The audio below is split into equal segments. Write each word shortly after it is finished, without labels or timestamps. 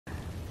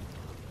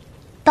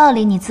道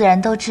理你自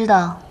然都知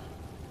道，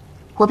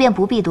我便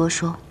不必多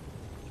说。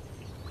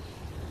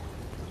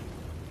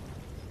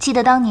记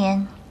得当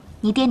年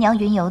你爹娘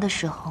云游的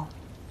时候，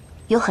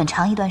有很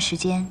长一段时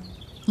间，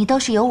你都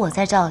是由我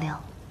在照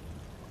料。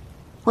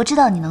我知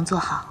道你能做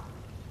好，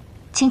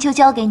青丘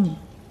交给你，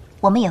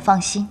我们也放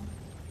心。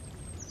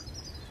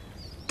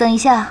等一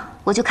下，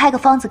我就开个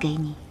方子给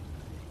你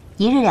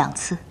，1日2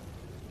次，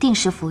定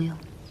时服用。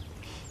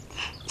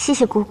谢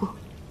谢姑姑。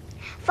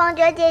凤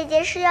九姐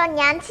姐是由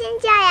娘亲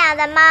教养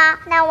的吗？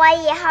那我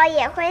以后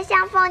也会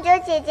像凤九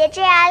姐姐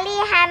这样厉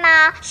害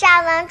吗？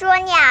上能捉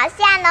鸟，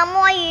下能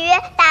摸鱼，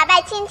打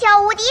败青丘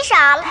无敌手。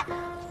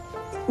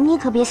你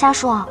可别瞎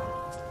说啊！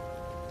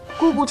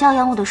姑姑教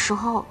养我的时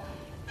候，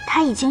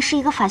她已经是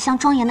一个法相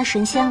庄严的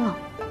神仙了。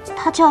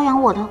她教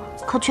养我的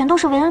可全都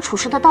是为人处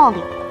事的道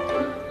理。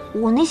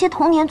我那些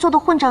童年做的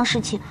混账事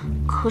情，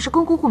可是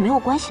跟姑姑没有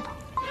关系的。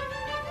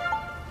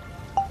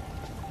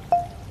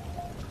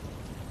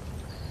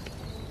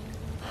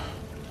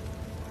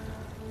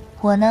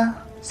我呢，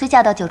虽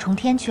嫁到9重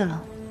天去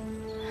了，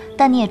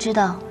但你也知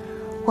道，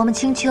我们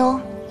青丘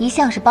一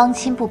向是帮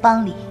亲不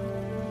帮理。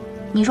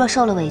你若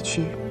受了委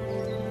屈，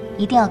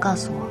一定要告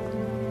诉我，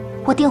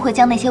我定会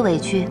将那些委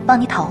屈帮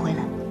你讨回来。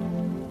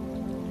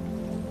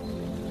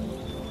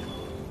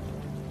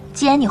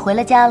既然你回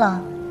了家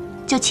了，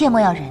就切莫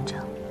要忍着。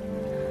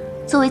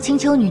作为青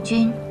丘女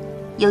君，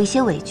有一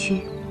些委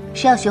屈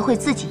是要学会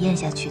自己咽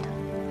下去的。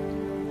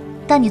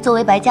但你作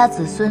为白家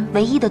子孙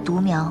唯一的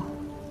独苗，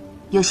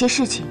有些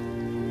事情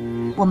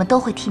我们都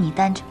会替你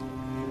担着。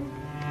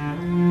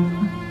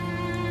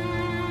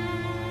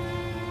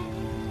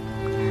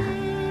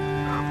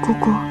姑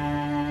姑，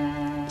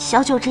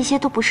小九这些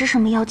都不是什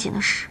么要紧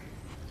的事，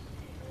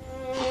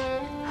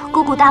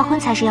姑姑大婚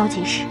才是要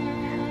紧事。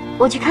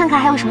我去看看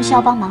还有什么需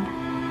要帮忙的。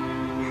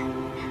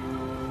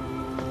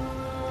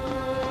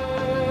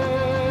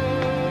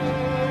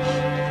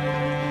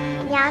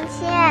娘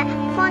亲，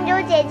凤九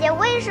姐姐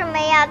为什么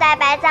要戴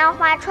白簪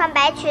花、穿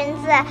白裙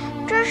子？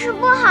这是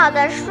不好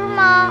的事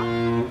吗？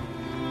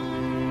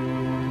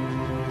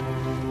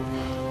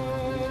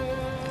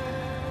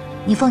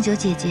你凤九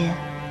姐姐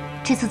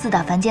这次自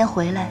打凡间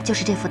回来就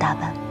是这副打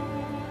扮，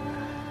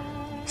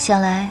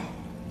想来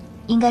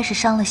应该是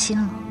伤了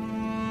心了。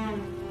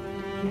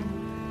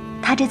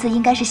她这次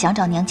应该是想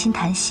找娘亲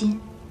谈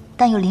心，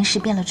但又临时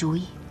变了主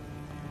意。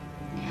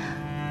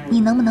你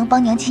能不能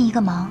帮娘亲一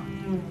个忙，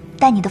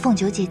带你的凤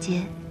九姐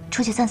姐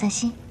出去散散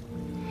心？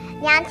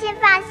娘亲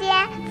放心，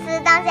此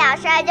等小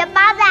事就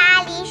包在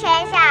阿离身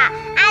上，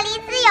阿离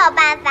自有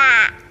办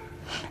法。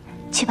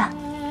去吧。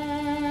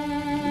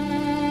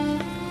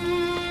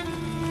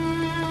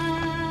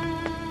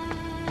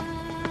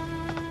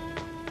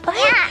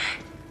呀，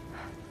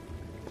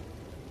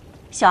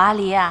小阿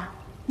离啊，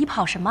你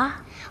跑什么？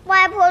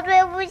外婆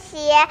对不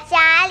起，小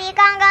阿离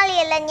刚刚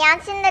理了娘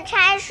亲的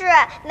差事，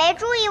没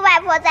注意外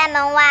婆在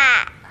门外。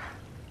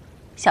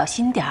小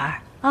心点儿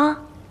啊！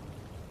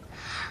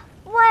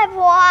外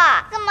婆，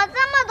怎么这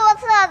么多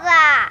册子？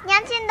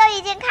娘亲都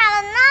已经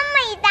看了那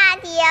么一大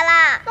叠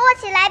了，摞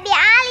起来比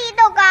阿离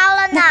都高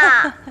了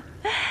呢。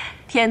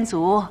天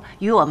族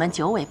与我们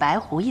九尾白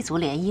狐一族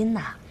联姻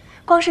呐，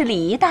光是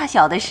礼仪大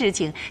小的事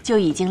情就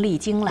已经历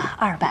经了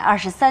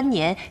223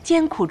年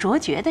艰苦卓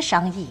绝的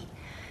商议。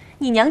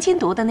你娘亲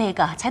读的那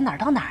个才哪儿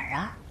到哪儿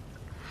啊？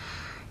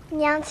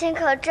娘亲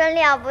可真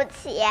了不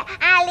起，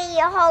阿离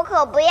以后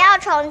可不要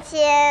成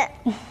亲。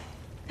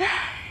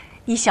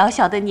你小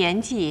小的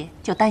年纪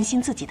就担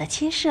心自己的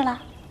亲事了？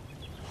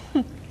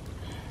哼！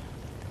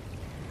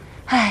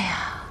哎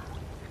呀，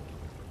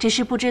只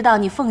是不知道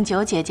你凤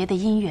九姐姐的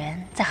姻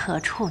缘在何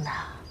处呢？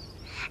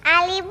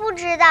阿离不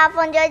知道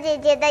凤九姐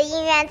姐的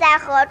姻缘在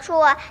何处，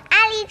阿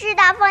离知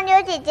道凤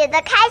九姐姐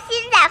的开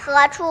心在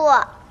何处。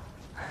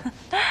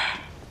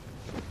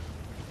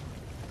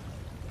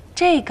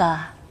这个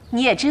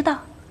你也知道？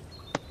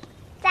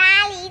在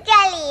阿离这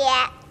里。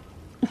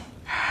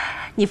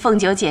你凤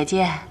九姐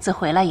姐自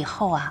回来以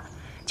后啊，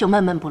就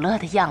闷闷不乐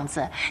的样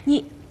子。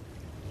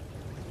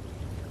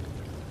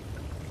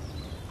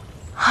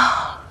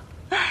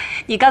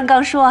你刚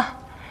刚说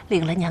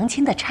领了娘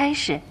亲的差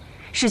事，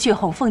是去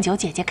哄凤九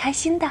姐姐开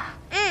心的。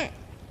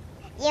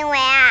因为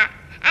啊，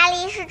阿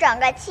离是整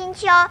个青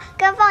丘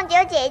跟凤九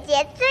姐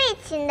姐最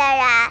亲的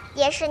人，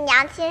也是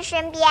娘亲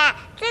身边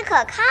最可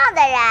靠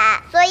的人，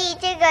所以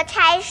这个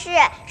差事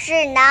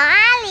只能阿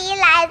离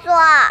来做。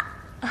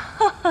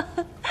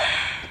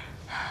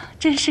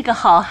真是个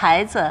好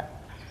孩子。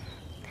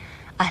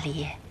阿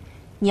离，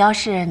你要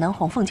是能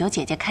哄凤九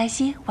姐姐开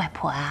心，外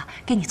婆啊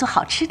给你做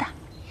好吃的。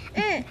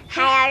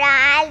还要让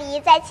阿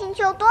离在青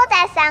丘多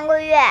待3个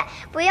月，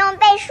不用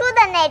背书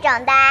的那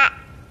种的。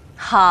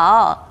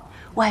好，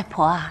外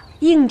婆啊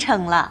应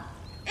承了。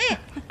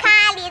看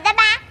阿离的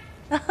吧。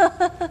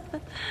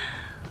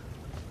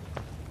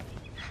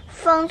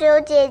凤九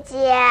姐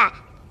姐，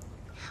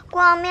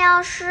逛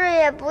庙市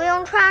也不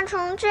用穿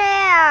成这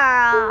样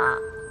啊。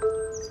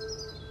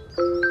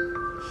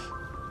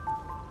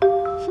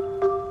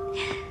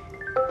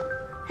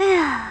哎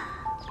呀，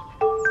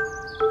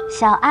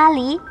小阿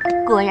离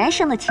果然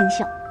生得清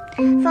秀。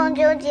凤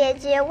九姐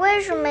姐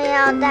为什么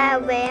要戴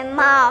围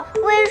帽？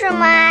为什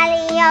么阿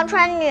离要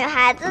穿女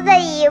孩子的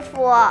衣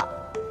服？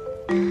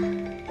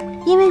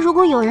因为如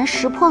果有人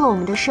识破了我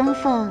们的身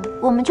份，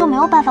我们就没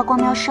有办法逛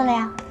庙市了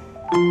呀。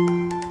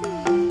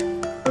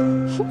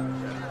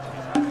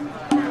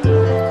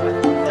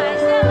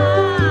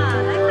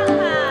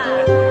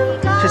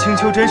这青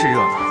丘真是热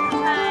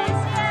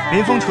闹，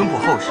民风淳朴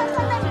厚实，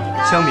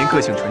乡民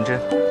个性纯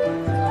真，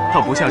倒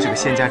不像是个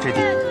仙家之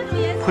地，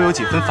颇有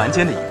几分凡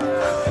间的意味。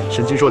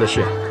神君说的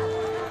是，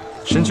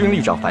神君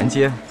力掌凡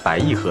间百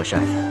亿河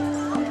山，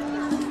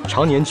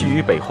常年居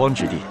于北荒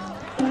之地，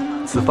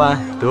此番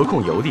得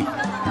空游历，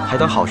还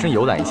当好生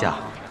游览一下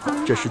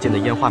这世间的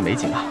烟花美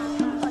景啊。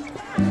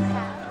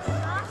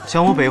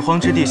想我北荒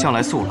之地向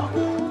来肃冷，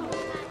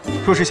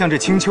若是像这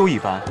青丘一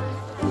般，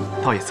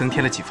倒也增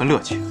添了几分乐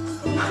趣。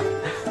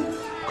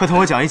快同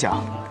我讲一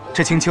讲，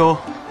这青丘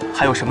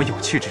还有什么有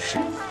趣之事？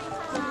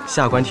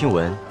下官听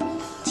闻，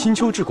青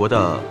丘治国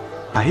的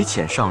白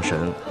浅上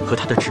神和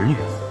他的侄女，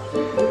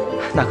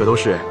那可都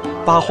是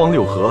八荒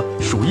六合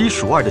数一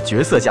数二的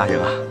绝色佳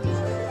人啊。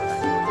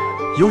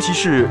尤其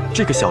是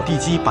这个小地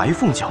姬白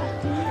凤九，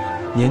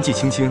年纪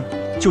轻轻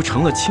就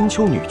成了青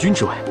丘女君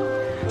之位。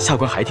下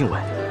官还听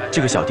闻，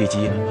这个小地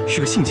姬是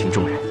个性情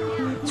中人，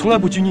从来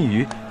不拘泥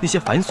于那些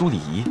凡俗礼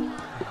仪。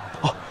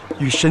哦，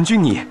与神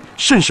君你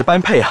甚是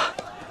般配啊！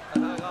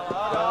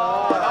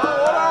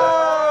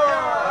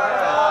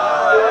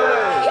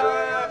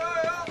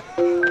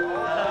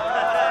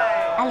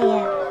阿离，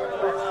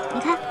你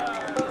看，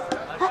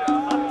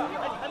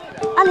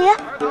阿离，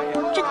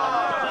这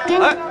给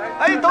你。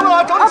哎，等等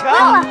啊，找你钱不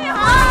用了。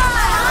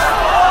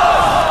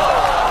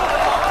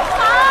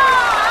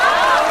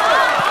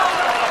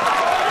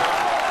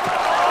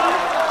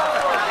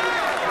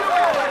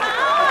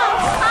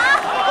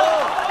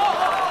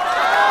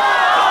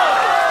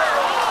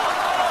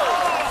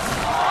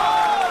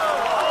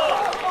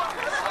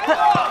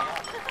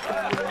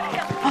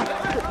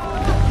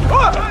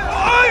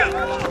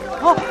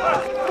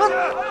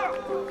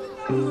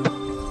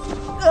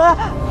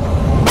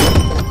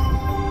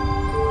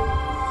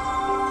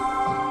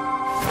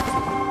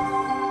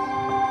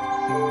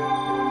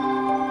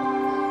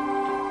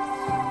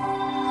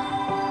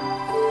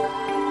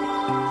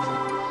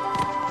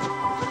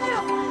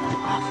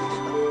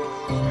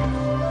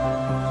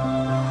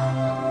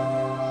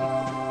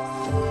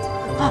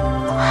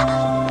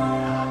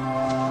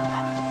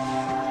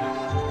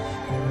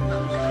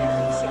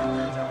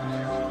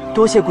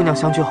多谢姑娘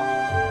相救，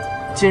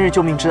今日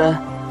救命之恩，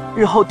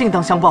日后定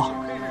当相报。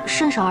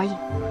顺手而已，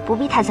不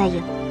必太在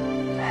意。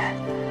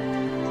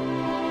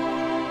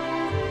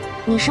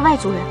你是外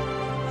族人？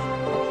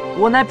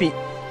我乃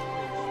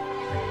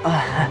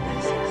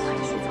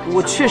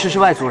我确实是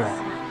外族人，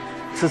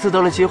此次得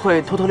了机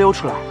会偷偷溜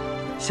出来，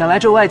想来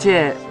这外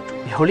界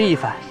有利一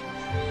番。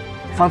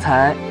方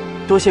才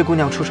多谢姑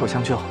娘出手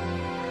相救。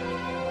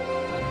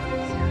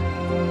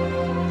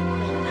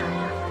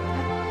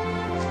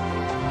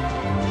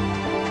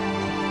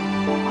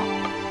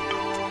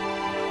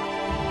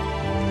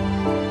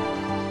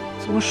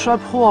怎么摔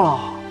破了？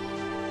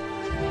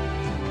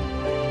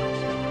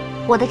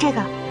我的这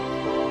个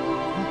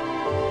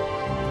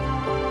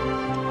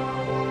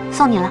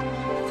送你了。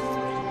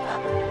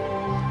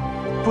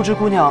不知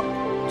姑娘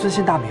尊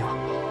姓大名？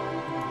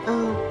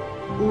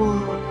我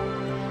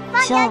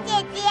凤九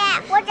姐姐，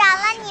我找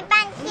了你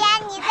半天，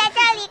你在这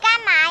里干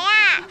嘛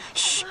呀？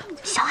嘘，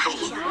小阿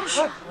离。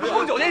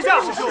凤九殿下，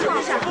凤九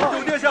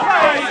殿下，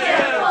拜见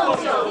凤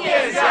九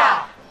殿下。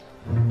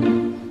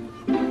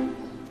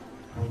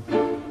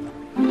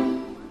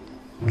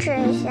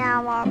这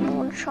下玩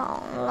不成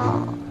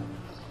了。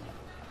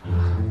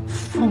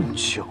凤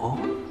九，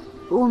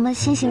我们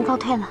先行告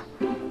退了。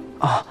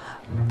啊，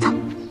走。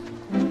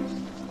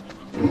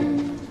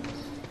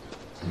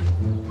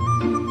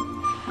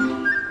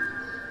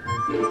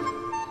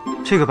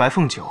这个白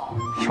凤九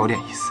有点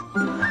意思。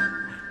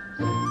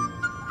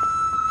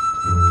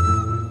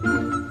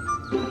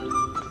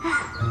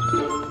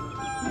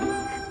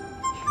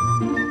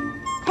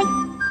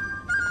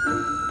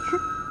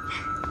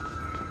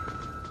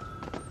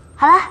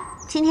好了，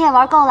今天也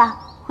玩够了，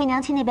回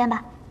娘亲那边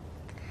吧。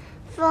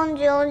凤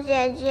九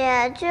姐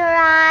姐，就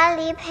让阿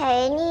离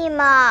陪你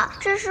嘛，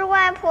这是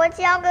外婆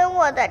交给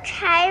我的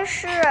差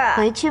事。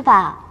回去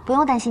吧，不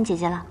用担心姐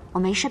姐了，我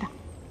没事的。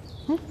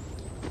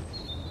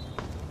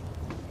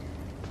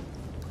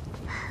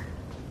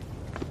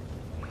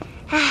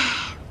唉，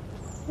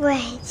为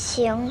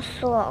情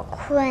所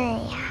困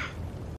呀。